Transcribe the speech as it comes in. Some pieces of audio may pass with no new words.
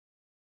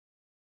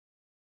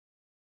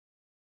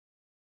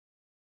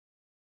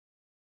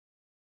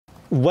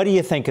What do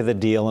you think of the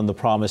deal and the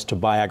promise to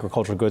buy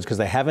agricultural goods? Because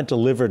they haven't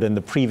delivered in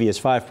the previous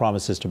 5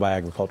 promises to buy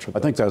agricultural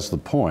goods. I think that's the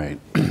point.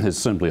 It's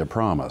simply a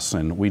promise,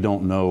 and we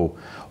don't know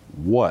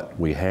what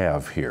we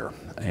have here.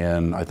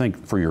 And I think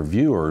for your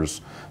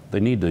viewers,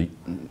 they need to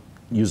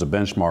use a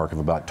benchmark of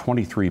about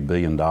 $23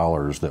 billion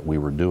that we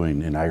were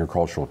doing in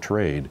agricultural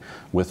trade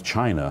with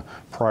China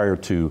prior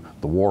to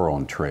the war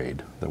on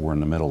trade that we're in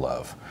the middle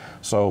of.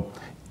 So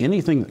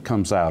anything that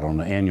comes out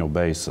on an annual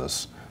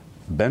basis,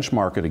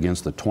 benchmark it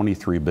against the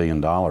 $23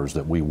 billion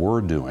that we were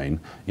doing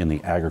in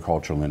the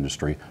agricultural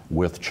industry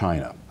with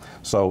China.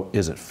 So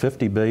is it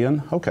 50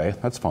 billion? Okay,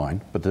 that's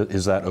fine. But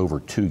is that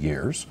over 2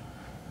 years?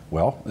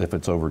 Well, if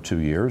it's over 2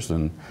 years,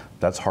 then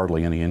that's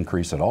hardly any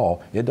increase at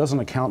all. It doesn't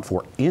account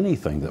for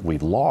anything that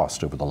we've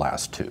lost over the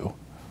last 2.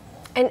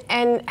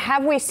 And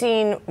have we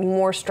seen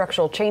more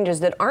structural changes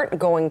that aren't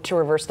going to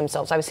reverse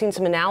themselves? I've seen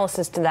some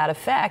analysis to that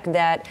effect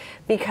that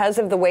because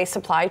of the way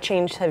supply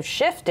chains have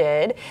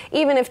shifted,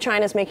 even if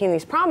China's making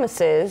these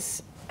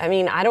promises, I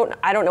mean, I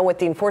don't know what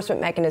the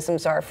enforcement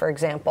mechanisms are, for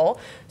example.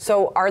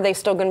 So are they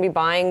still going to be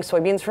buying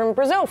soybeans from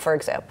Brazil, for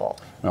example?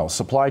 Well,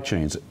 supply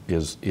chains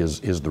is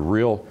the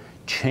real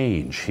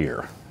change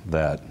here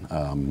that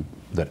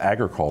that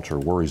agriculture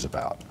worries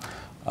about.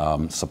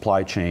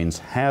 Supply chains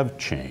have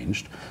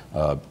changed.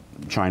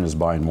 China's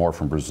buying more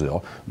from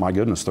Brazil. My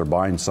goodness, they're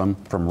buying some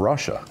from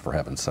Russia, for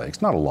heaven's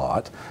sakes. Not a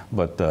lot,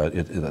 but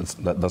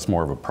that's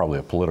more of probably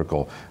a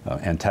political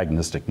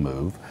antagonistic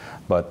move.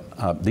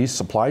 But these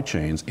supply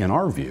chains, in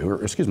our view,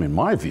 or excuse me, in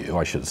my view,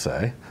 I should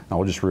say, I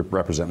will just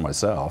represent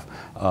myself,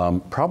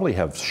 probably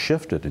have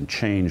shifted and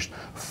changed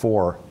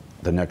for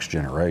the next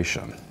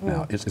generation.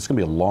 Now, it's going to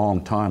be a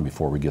long time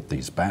before we get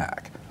these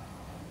back.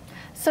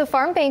 So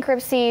farm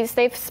bankruptcies,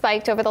 they've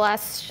spiked over the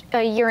last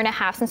year and a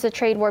half since the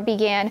trade war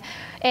began.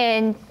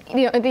 And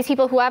these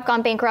people who have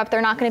gone bankrupt,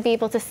 they're not going to be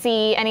able to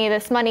see any of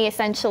this money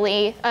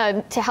essentially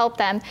to help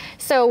them.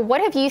 So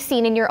what have you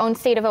seen in your own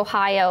state of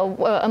Ohio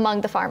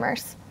among the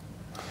farmers?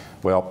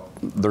 Well,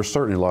 there's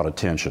certainly a lot of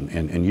tension,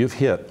 and you've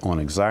hit on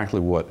exactly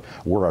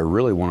where I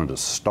really wanted to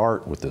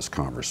start with this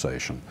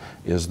conversation,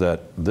 is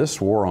that this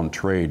war on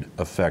trade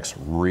affects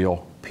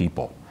real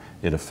people.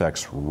 It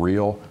affects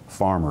real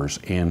farmers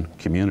and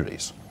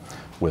communities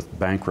with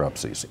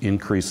bankruptcies,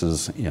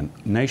 increases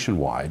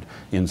nationwide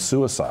in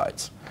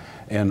suicides.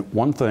 And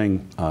one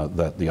thing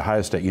that the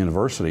Ohio State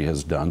University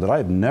has done that I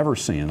have never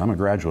seen, I'm a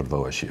graduate of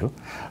OSU,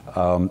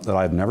 that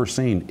I've never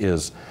seen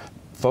is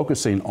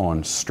focusing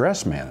on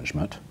stress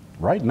management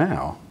right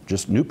now,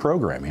 just new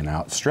programming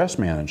out, stress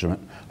management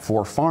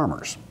for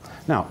farmers.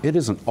 Now, it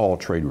isn't all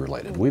trade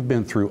related. We've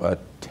been through a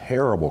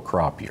terrible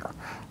crop year.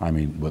 I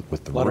mean,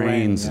 with the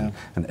rains and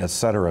et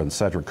cetera,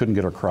 couldn't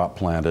get our crop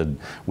planted.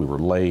 We were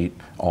late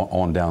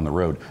on down the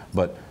road.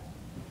 But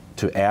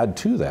to add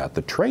to that,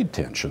 the trade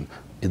tension,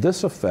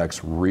 this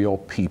affects real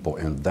people,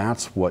 and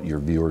that's what your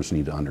viewers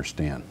need to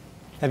understand.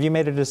 Have you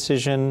made a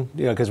decision,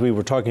 because we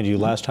were talking to you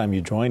last time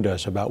you joined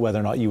us about whether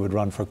or not you would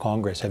run for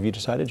Congress. Have you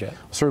decided yet?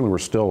 Certainly we're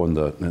still in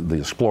the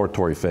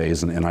exploratory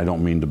phase, and I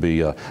don't mean to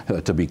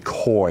be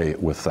coy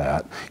with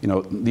that.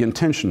 The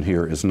intention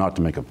here is not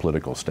to make a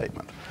political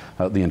statement.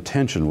 The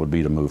intention would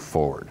be to move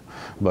forward.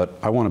 But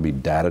I want to be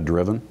data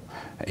driven,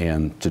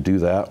 and to do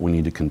that we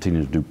need to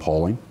continue to do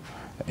polling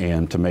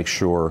and to make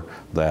sure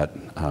that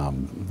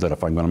that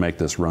if I'm going to make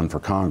this run for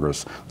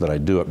Congress, that I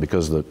do it,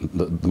 because the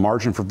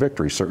margin for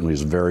victory certainly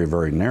is very,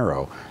 very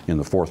narrow in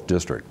the 4th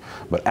District.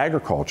 But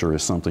agriculture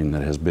is something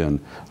that has been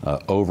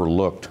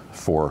overlooked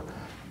for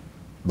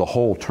the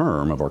whole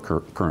term of our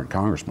current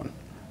congressman.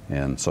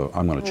 And so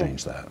I'm going to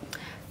change that.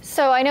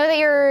 So I know that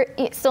you're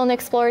still in the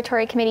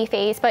exploratory committee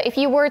phase, but if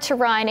you were to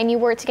run and you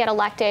were to get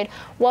elected,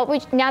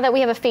 now that we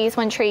have a phase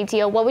 1 trade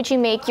deal, what would you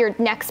make your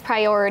next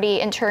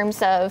priority in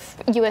terms of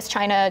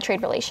U.S.-China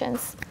trade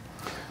relations?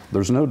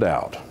 There's no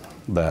doubt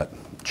that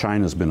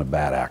China's been a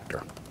bad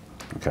actor,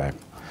 okay?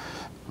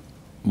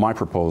 My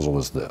proposal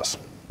is this,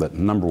 that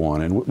number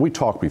one, and we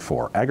talked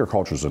before,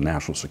 agriculture is a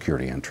national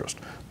security interest,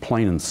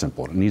 plain and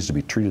simple. It needs to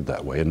be treated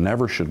that way, and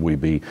never should we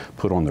be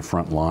put on the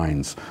front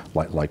lines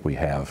like we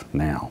have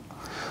now.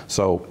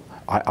 So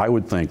I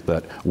would think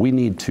that we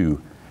need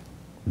to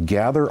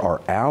gather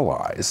our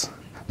allies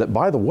that,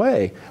 by the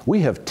way, we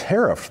have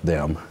tariffed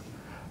them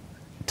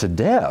to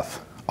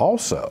death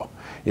also.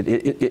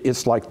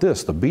 It's like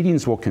this, the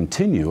beatings will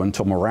continue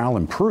until morale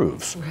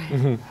improves.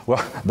 Right.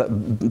 Well,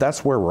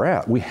 that's where we're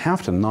at. We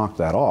have to knock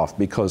that off,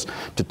 because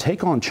to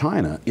take on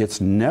China,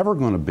 it's never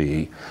going to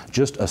be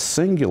just a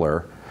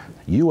singular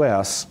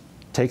U.S.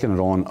 taking it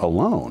on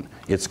alone.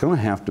 It's going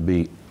to have to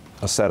be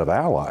a set of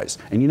allies.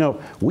 And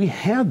we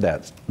had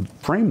that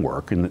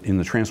framework in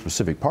the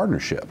Trans-Pacific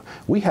Partnership.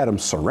 We had them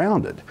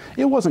surrounded.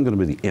 It wasn't going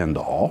to be the end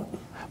all,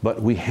 but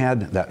we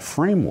had that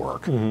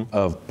framework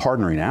of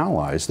partnering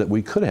allies that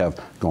we could have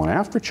gone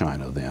after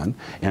China then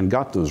and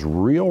got those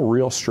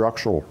real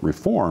structural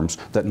reforms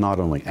that not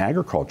only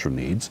agriculture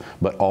needs,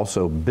 but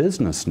also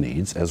business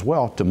needs as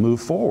well to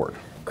move forward.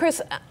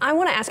 Chris, I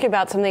want to ask you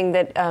about something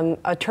that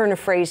a turn of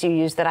phrase you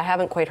used that I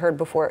haven't quite heard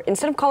before.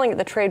 Instead of calling it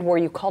the trade war,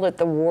 you called it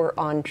the war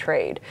on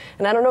trade.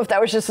 And I don't know if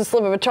that was just a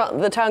slip of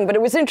the tongue, but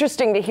it was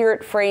interesting to hear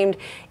it framed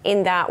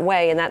in that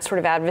way, in that sort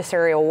of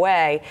adversarial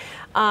way.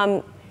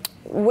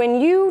 When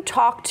you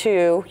talk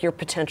to your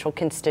potential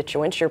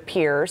constituents, your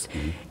peers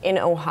in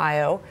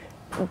Ohio,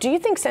 do you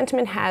think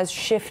sentiment has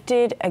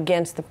shifted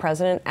against the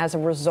president as a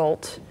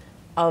result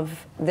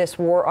of this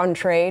war on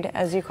trade,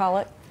 as you call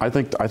it? I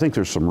think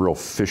there's some real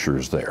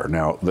fissures there.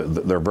 Now,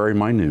 they're very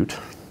minute,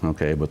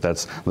 okay, but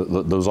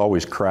those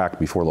always crack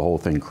before the whole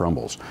thing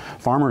crumbles.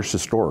 Farmers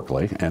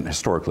historically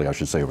I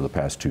should say over the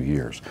past 2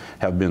 years,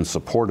 have been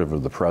supportive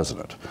of the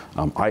president.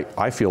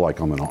 I feel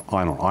like I'm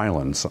on an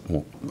island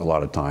a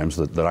lot of times,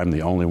 that I'm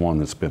the only one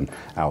that's been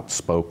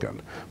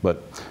outspoken.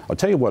 But I'll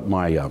tell you what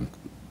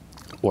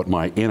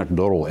my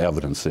anecdotal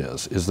evidence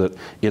is that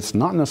it's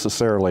not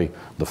necessarily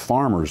the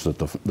farmers that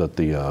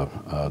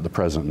the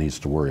president needs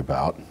to worry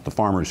about. The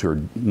farmers who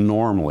are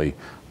normally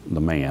the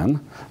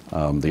man,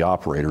 the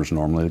operator is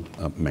normally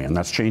a man.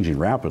 That's changing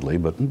rapidly,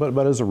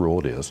 but as a rule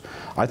it is.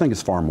 I think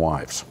it's farm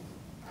wives.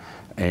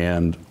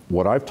 And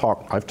what I've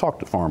talked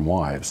to farm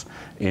wives,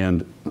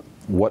 and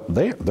what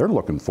they're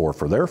looking for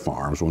their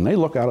farms, when they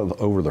look out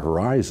over the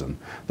horizon,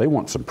 they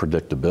want some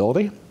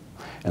predictability,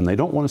 and they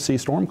don't want to see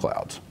storm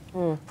clouds.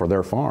 For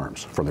their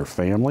farms, for their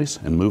families,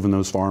 and moving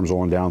those farms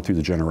on down through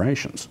the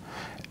generations.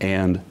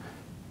 And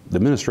the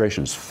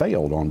administration has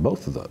failed on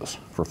both of those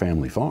for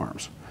family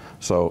farms.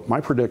 So my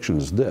prediction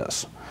is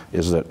this,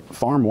 is that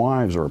farm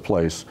wives are a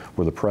place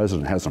where the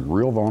president has some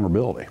real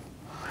vulnerability.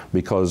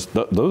 Because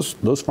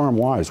those farm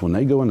wives, when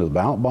they go into the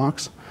ballot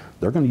box,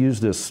 they're going to use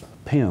this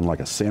pen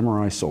like a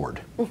samurai sword.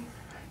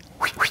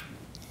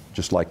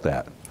 Just like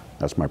that.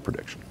 That's my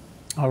prediction.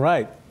 All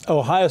right.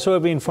 Ohio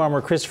soybean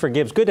farmer Christopher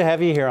Gibbs, good to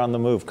have you here on The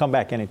Move. Come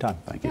back anytime.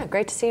 Thank you. Yeah,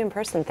 great to see you in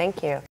person. Thank you.